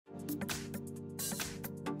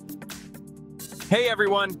Hey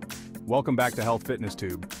everyone! Welcome back to Health Fitness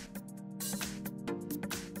Tube.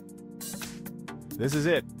 This is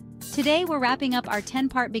it. Today we're wrapping up our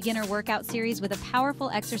 10-part beginner workout series with a powerful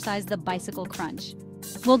exercise, the bicycle crunch.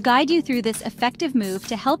 We'll guide you through this effective move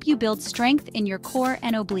to help you build strength in your core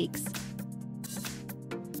and obliques.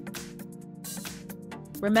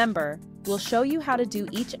 Remember, we'll show you how to do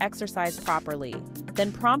each exercise properly,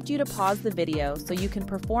 then prompt you to pause the video so you can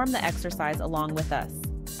perform the exercise along with us.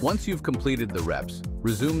 Once you've completed the reps,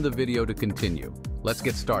 resume the video to continue. Let's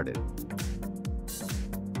get started.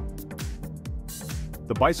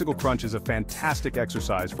 The bicycle crunch is a fantastic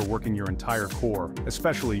exercise for working your entire core,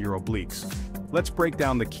 especially your obliques. Let's break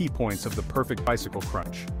down the key points of the perfect bicycle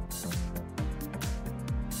crunch.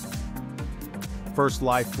 First,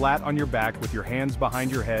 lie flat on your back with your hands behind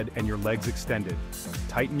your head and your legs extended.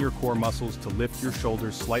 Tighten your core muscles to lift your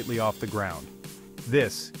shoulders slightly off the ground.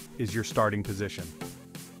 This is your starting position.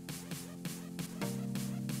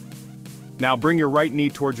 Now bring your right knee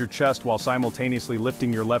towards your chest while simultaneously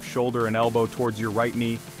lifting your left shoulder and elbow towards your right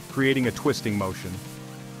knee, creating a twisting motion.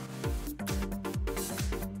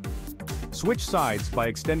 Switch sides by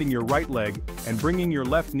extending your right leg and bringing your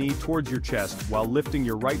left knee towards your chest while lifting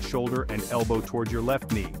your right shoulder and elbow towards your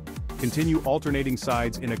left knee. Continue alternating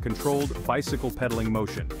sides in a controlled bicycle pedaling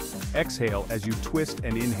motion. Exhale as you twist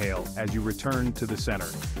and inhale as you return to the center.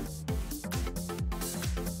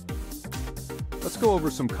 Let's go over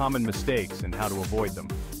some common mistakes and how to avoid them.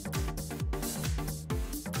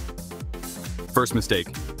 First mistake,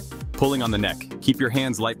 pulling on the neck. Keep your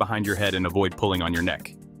hands light behind your head and avoid pulling on your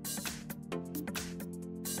neck.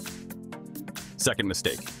 Second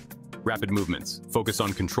mistake, rapid movements. Focus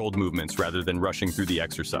on controlled movements rather than rushing through the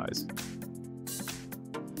exercise.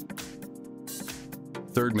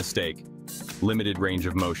 Third mistake, limited range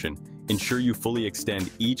of motion. Ensure you fully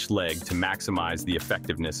extend each leg to maximize the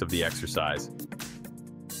effectiveness of the exercise.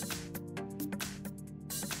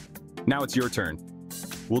 Now it's your turn.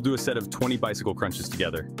 We'll do a set of 20 bicycle crunches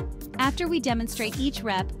together. After we demonstrate each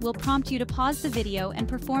rep, we'll prompt you to pause the video and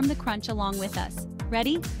perform the crunch along with us.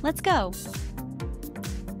 Ready? Let's go!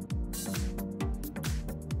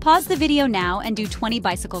 Pause the video now and do 20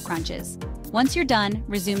 bicycle crunches. Once you're done,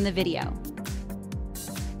 resume the video.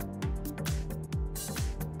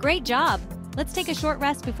 Great job! Let's take a short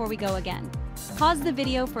rest before we go again. Pause the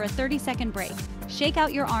video for a 30-second break. Shake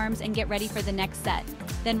out your arms and get ready for the next set.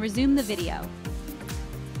 Then resume the video.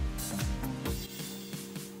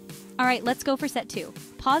 Alright, let's go for set 2.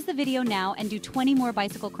 Pause the video now and do 20 more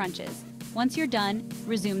bicycle crunches. Once you're done,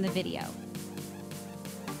 resume the video.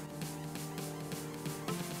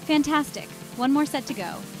 Fantastic! One more set to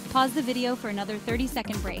go. Pause the video for another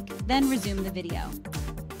 30-second break, then resume the video.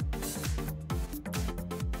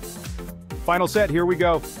 Final set, here we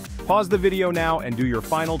go. Pause the video now and do your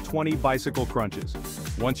final 20 bicycle crunches.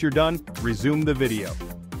 Once you're done, resume the video.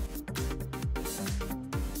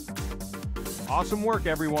 Awesome work,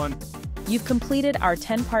 everyone. You've completed our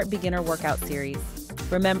 10-part beginner workout series.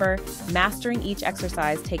 Remember, mastering each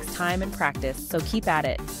exercise takes time and practice, so keep at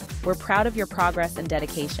it. We're proud of your progress and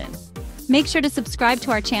dedication. Make sure to subscribe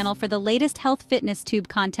to our channel for the latest Health Fitness Tube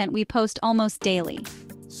content we post almost daily.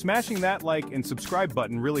 Smashing that like and subscribe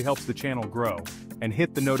button really helps the channel grow. And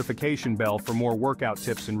hit the notification bell for more workout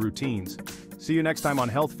tips and routines. See you next time on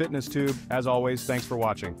Health Fitness Tube. As always, thanks for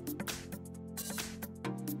watching.